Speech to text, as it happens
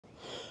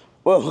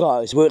Well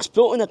guys, we're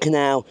exploring the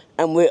canal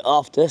and we're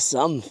after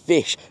some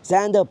fish.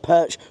 Zander,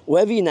 perch,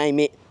 whatever you name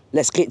it,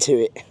 let's get to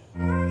it.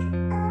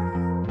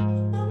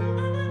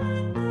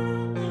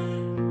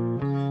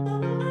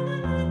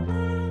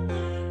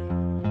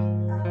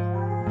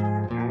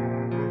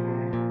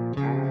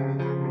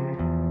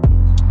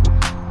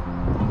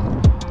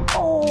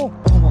 Oh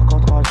my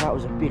god guys, that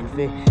was a big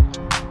fish.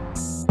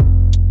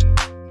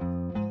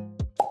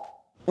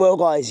 Well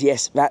guys,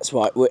 yes, that's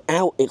right, we're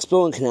out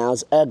exploring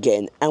canals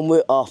again and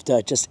we're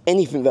after just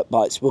anything that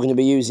bites. We're going to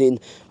be using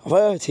a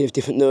variety of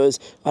different lures.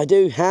 I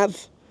do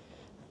have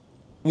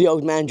the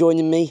old man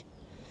joining me,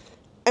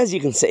 as you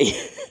can see.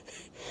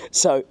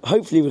 So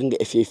hopefully we can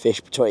get a few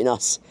fish between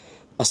us.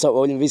 I'll start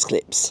rolling these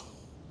clips.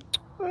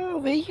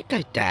 Oh, there you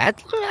go,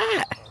 Dad, look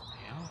at that.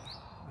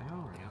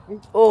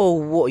 Oh,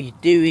 what are you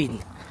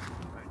doing?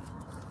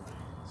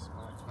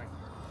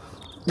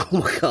 Oh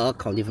my god,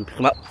 I can't even pick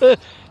them up. There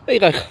you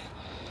go.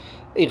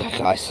 There you go,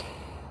 guys.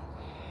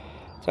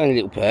 Tiny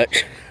little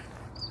perch.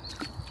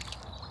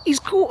 He's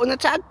caught on a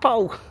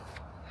tadpole.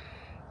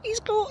 He's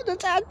caught on a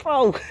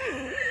tadpole.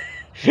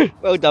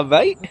 Well done,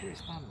 mate.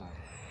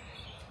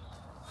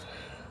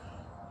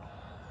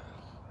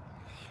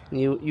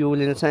 You all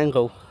in a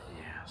tangle?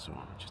 Yeah, so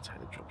I'll just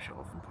take the drop shot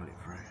off and put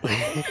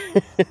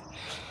it through.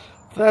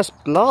 First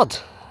blood.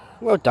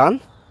 Well done.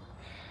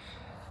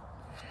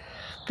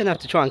 Gonna have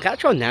to try and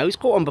catch one now. He's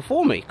caught one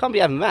before me. Can't be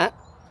having that.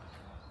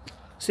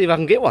 See if I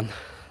can get one.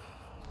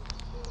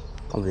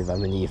 Can't believe how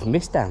many you've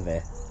missed down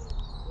there.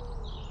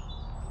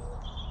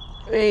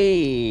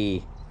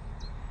 Hey!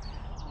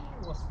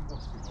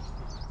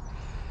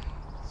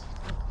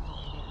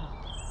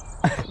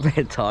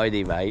 They're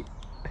tiny, mate.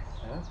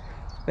 Yeah?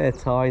 They're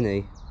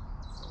tiny.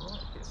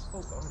 Alright, it's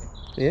full though, isn't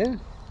it? Yeah.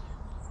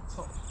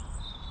 Top.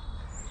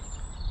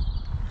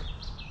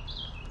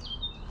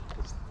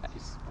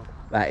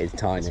 That is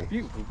tiny. It's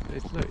beautiful.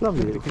 Look,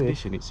 Lovely look at little the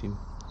condition it's in.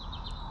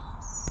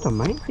 Well done,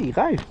 mate. There you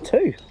go.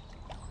 2.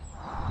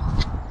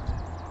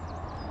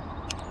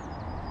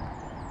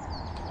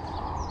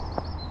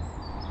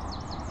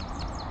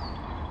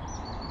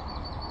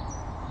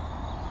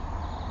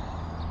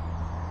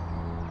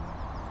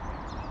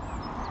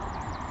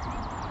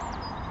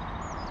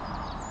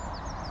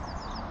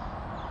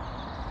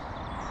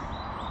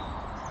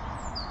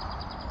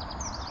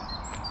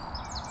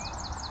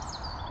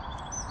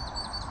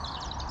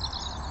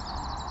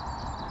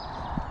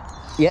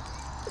 Yep.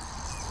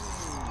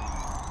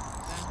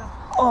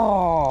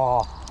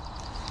 Oh!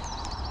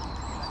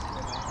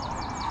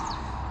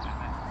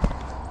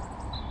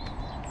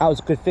 That was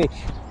a good fish.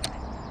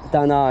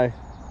 Don't know.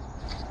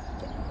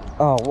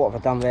 Oh, what have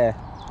I done there?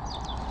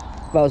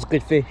 That was a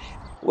good fish.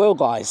 Well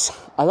guys,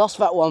 I lost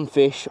that one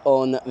fish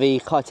on the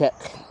Kitech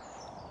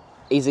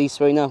Easy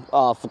Serena.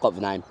 Oh, I forgot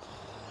the name.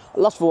 I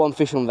lost the one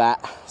fish on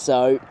that,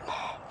 so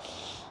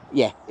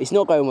yeah, it's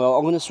not going well.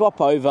 I'm going to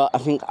swap over. I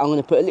think I'm going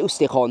to put a little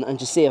stick on and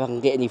just see if I can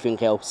get anything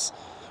else.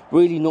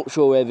 Really not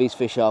sure where these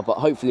fish are, but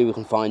hopefully we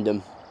can find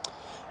them.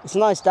 It's a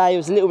nice day.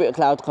 There's a little bit of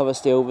cloud cover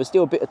still. There's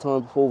still a bit of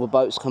time before the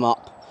boats come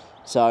up.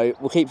 So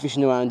we'll keep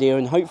fishing around here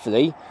and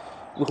hopefully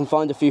we can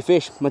find a few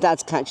fish. My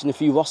dad's catching a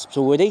few wasps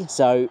already,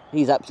 so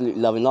he's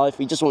absolutely loving life.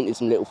 He just wanted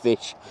some little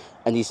fish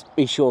and he's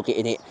sure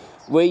getting it.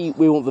 We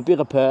want the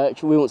bigger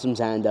perch, we want some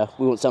zander,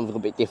 we want something a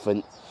bit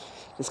different.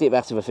 Let's get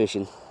back to the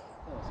fishing.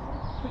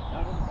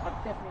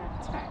 I definitely had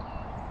a tack,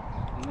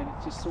 and then it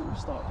just sort of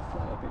started to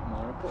float a bit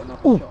more. I put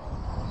another Ooh. shot.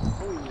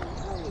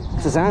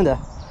 It's a zander.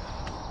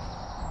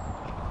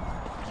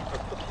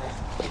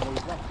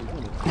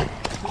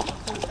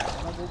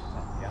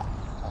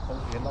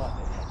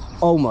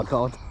 Oh my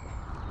god.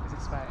 Is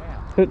it spat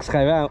out? Hooks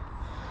came out.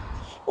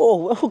 Oh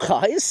well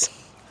guys,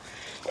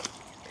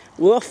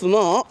 we're off the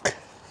mark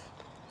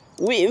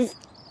with,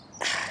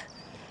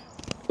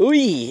 ooh,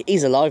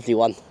 he's a lively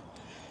one.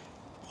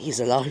 He's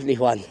a lively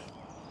one.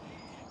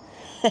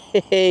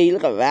 Hey,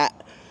 look at that.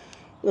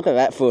 Look at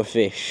that for a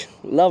fish.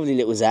 Lovely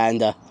little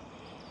zander.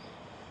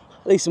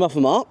 At least I'm off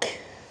the mark.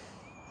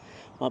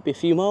 Might be a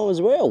few more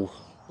as well.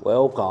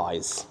 Well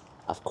guys,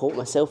 I've caught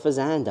myself a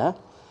zander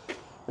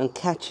and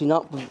catching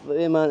up with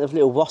the amount of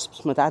little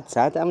wasps my dad's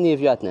had. How many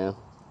have you had now?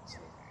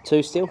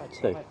 2 still? 2.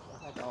 I've had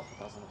half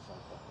a dozen or so.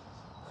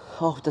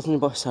 Half a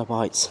dozen or so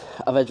bites.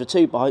 I've had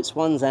 2 bites,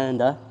 1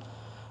 zander,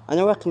 and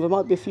I reckon there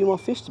might be a few more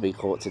fish to be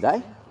caught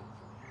today.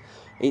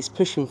 It's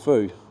pushing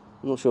through.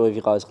 I'm not sure if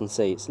you guys can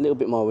see. It's a little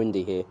bit more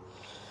windy here.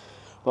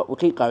 But we'll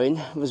keep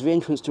going. There's the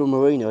entrance to a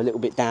marina a little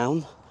bit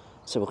down.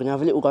 So we're going to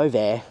have a little go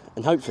there.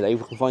 And hopefully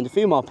we can find a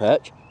few more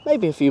perch,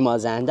 maybe a few more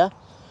zander,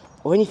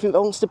 or anything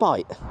that wants to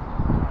bite.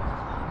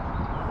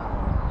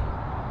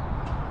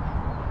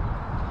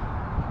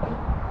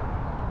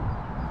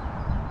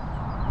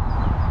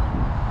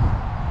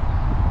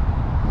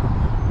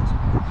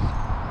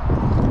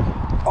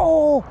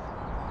 Oh!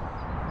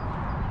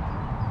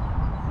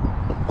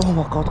 Oh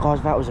my god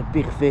guys, that was a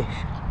big fish.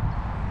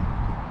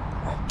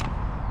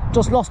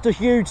 Just lost a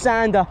huge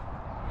zander.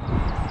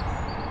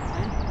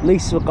 At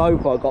least the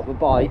GoPro got the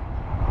bite.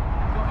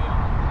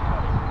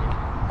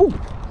 Oh,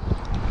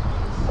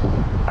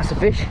 that's a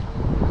fish.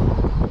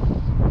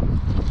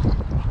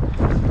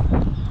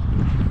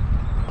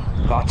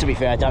 But to be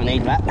fair, I don't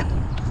need that.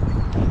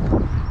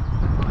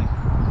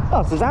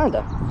 Oh, it's a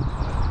Zander.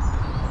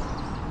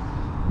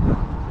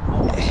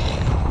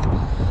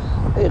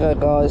 There you go,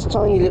 guys.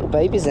 Tiny little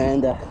baby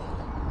Zander.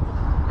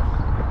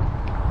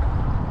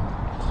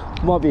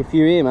 Might be a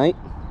few here, mate.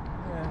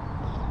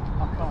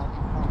 I can't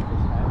fish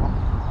now.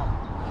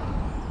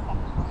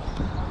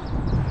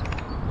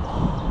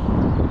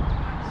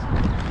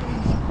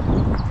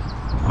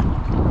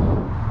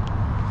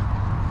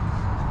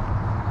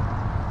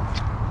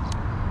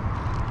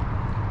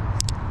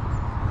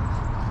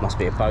 Must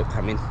be a boat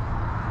coming.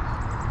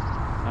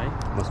 Hey?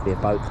 Must be a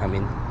boat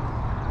coming.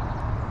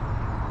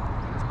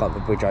 It's got the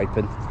bridge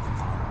open.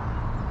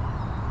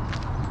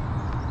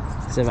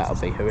 So that'll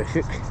be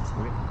horrific.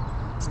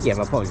 Yeah,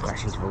 they'll probably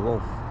crash into the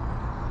wall.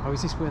 Oh,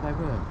 is this where they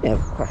were? Yeah,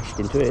 they've crashed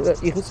into it.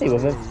 Look, you can see where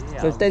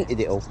they've dented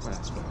it all. Well,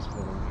 that's what it's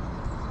for.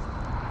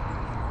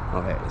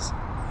 Oh, there it is.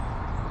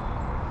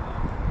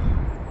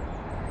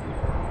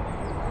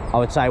 I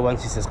would say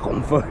once this has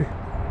gone through.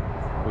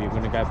 Well, you're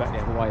going to go back the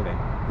other way then?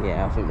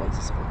 Yeah, I think once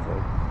it's gone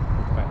through.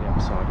 Back the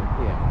other side.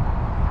 Yeah.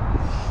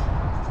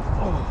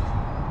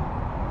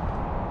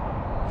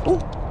 Oh,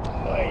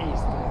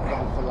 he's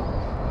going for luck.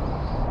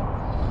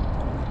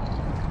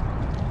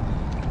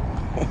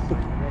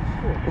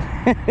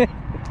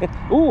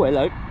 Oh,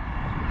 hello.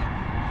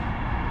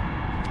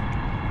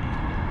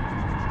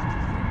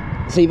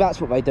 See, that's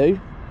what they do.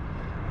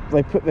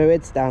 They put their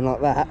heads down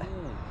like that,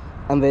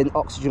 and then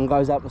oxygen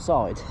goes out the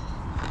side.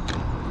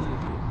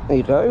 There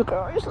you go,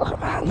 guys. Look at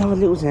that, another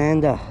little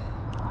Zander.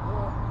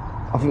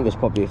 I think there's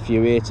probably a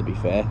few here, to be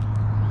fair.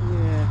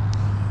 Yeah.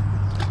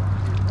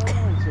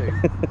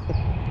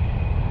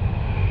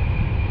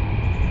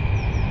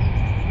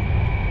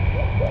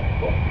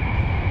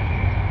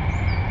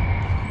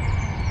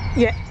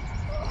 Yeah.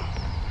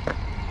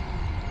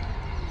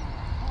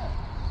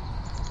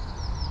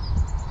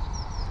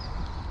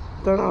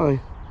 Don't know.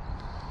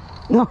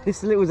 No,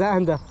 it's a little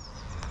Zander.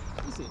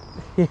 Is it?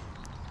 Yeah.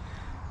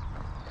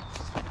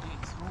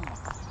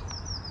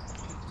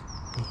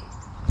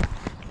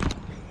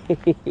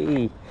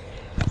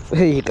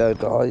 There you go,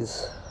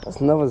 guys.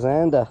 That's another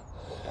Zander.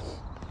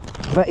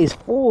 That is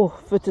 4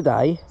 for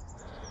today,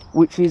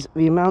 which is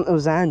the amount of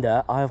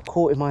Zander I have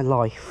caught in my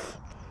life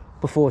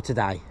before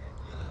today.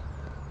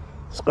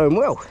 It's going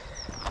well.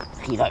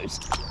 He goes.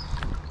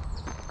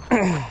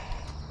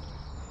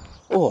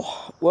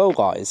 Oh, well,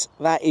 guys,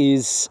 that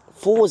is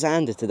 4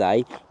 Zander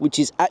today, which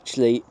is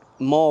actually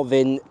more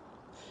than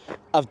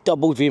I've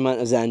doubled the amount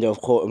of Zander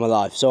I've caught in my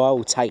life, so I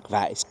will take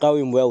that. It's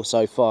going well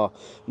so far.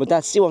 My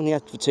dad's still only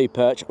had for 2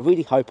 perch. I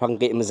really hope I can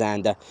get him a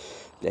Zander.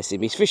 Bless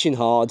him, he's fishing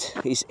hard.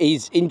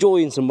 He's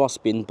enjoying some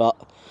wasping, but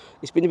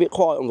it's been a bit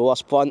quiet on the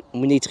wasp front,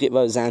 and we need to get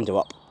those Zander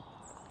up.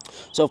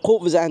 So I've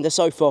caught the Zander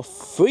so far.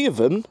 3 of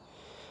them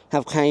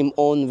have came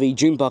on the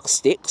Junebug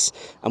sticks,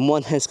 and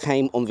 1 has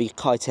came on the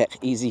Kitech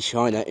Easy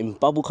Shiner in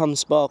bubblegum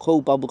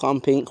sparkle,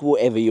 bubblegum pink,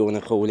 whatever you want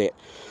to call it.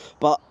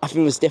 But I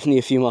think there's definitely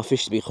a few more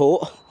fish to be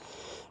caught.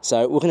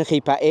 So we're going to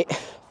keep at it,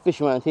 fish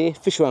around here,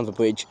 fish around the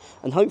bridge,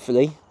 and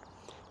hopefully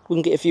we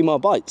can get a few more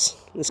bites.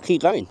 Let's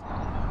keep going.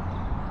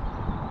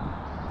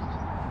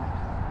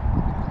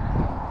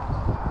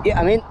 Yeah,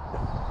 I'm in.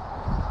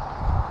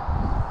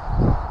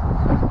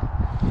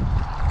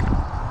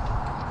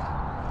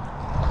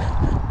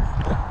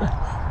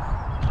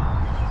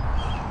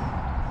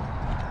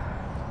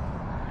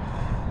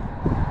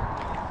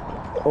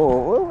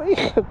 Oh, well, we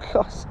go,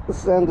 guys.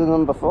 Zander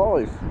number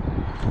 5.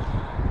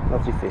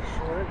 Lovely fish.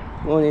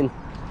 Morning.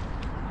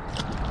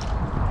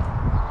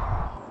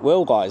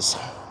 Well, guys,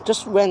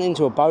 just ran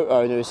into a boat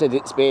owner who said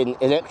it's been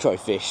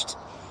electro-fished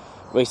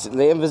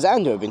recently and the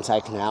Zander have been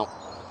taken out.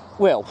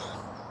 Well,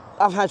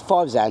 I've had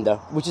 5 Zander,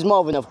 which is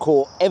more than I've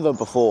caught ever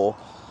before.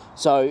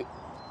 So,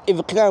 if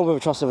the Canal River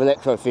Trust have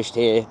electro-fished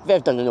here,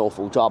 they've done an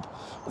awful job.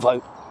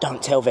 Although,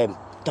 don't tell them.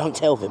 Don't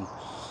tell them.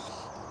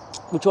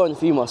 We're trying a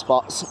few more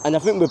spots, and I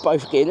think we're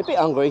both getting a bit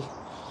hungry,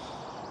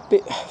 a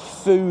bit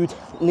food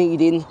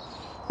needing,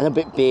 and a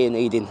bit beer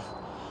needing.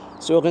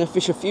 So we're going to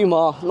fish a few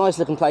more nice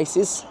looking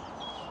places,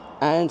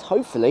 and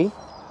hopefully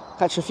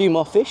catch a few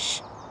more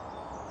fish.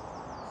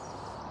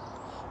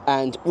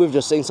 And we've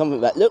just seen something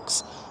that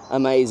looks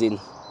amazing.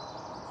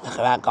 Look at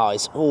that,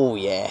 guys. Oh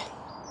yeah,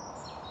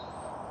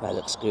 that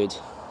looks good.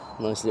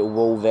 Nice little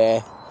wall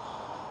there.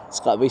 It's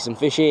got to be some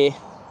fish here.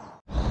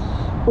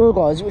 Well,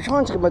 guys, we're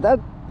trying to get my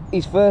dad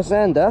his first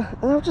Zander,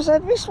 and I've just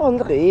had this one.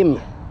 Look at him.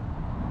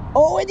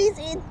 Oh, and he's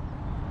in.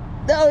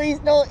 No,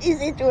 he's not. He's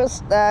into a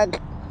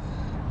snag.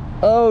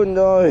 Oh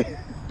no.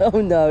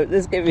 Oh no.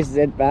 Let's get this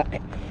Zed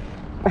back.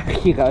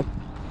 Back you go.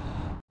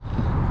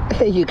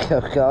 There you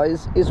go,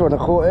 guys. Here's one I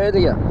caught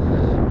earlier.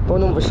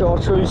 One on the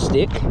chartreuse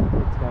stick.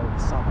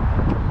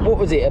 What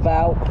was it,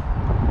 about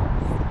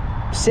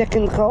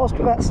 2nd cast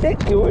with that stick?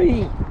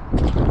 Whee!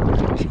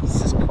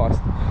 Jesus Christ.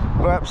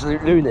 We're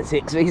absolute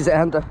lunatics, these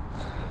Zander.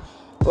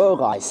 Well,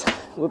 guys,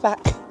 we're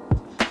back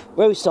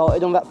where we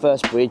started on that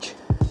first bridge.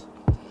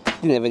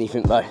 Didn't have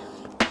anything though.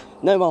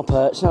 No more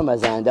perch, no more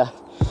Zander.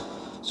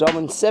 So I'm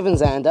on 7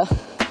 Zander,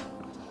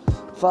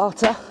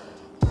 Farter,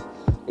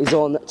 is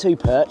on 2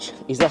 perch.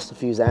 He's lost a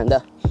few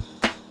zander,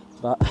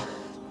 but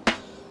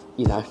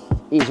you know,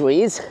 it is what it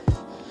is.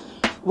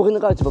 We're going to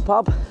go to the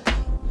pub,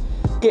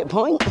 get a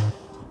pint,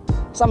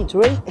 something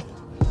to eat,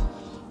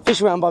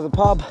 fish around by the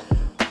pub,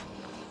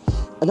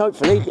 and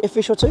hopefully get a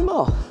fish or 2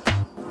 more.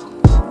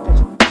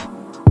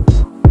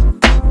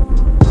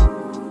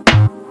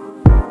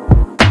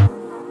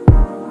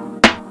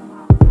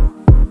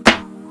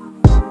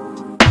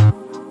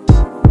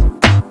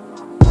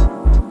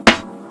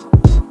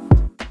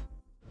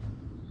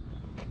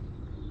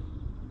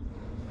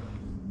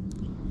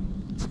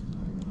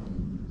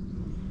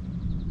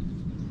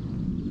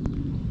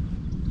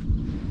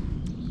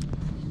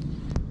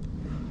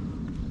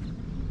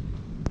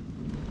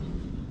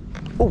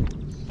 Oh,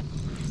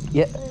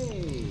 yeah,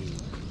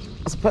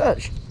 that's a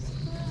perch.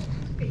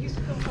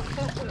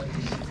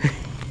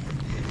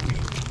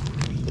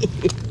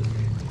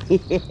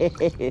 Yes.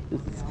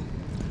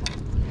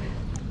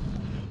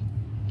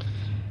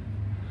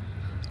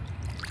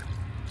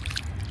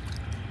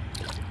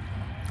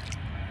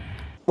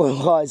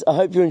 Well guys, I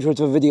hope you enjoyed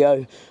the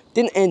video.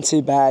 Didn't end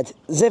too bad.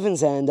 7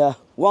 zander,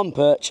 1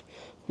 perch.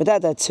 My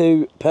dad had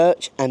 2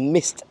 perch and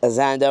missed a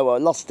zander. Well, I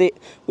lost it.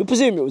 We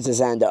presume it was a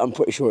zander, I'm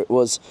pretty sure it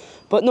was.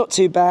 But not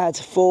too bad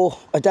for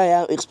a day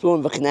out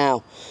exploring the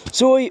canal.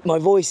 Sorry, my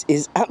voice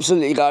is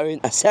absolutely going.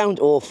 I sound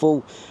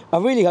awful. I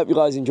really hope you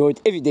guys enjoyed.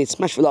 If you did,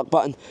 smash the like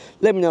button.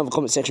 Let me know in the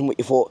comment section what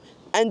you thought.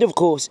 And of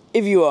course,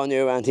 if you are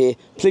new around here,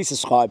 please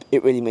subscribe.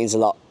 It really means a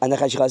lot. And I'll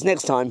catch you guys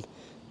next time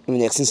in the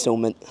next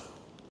instalment.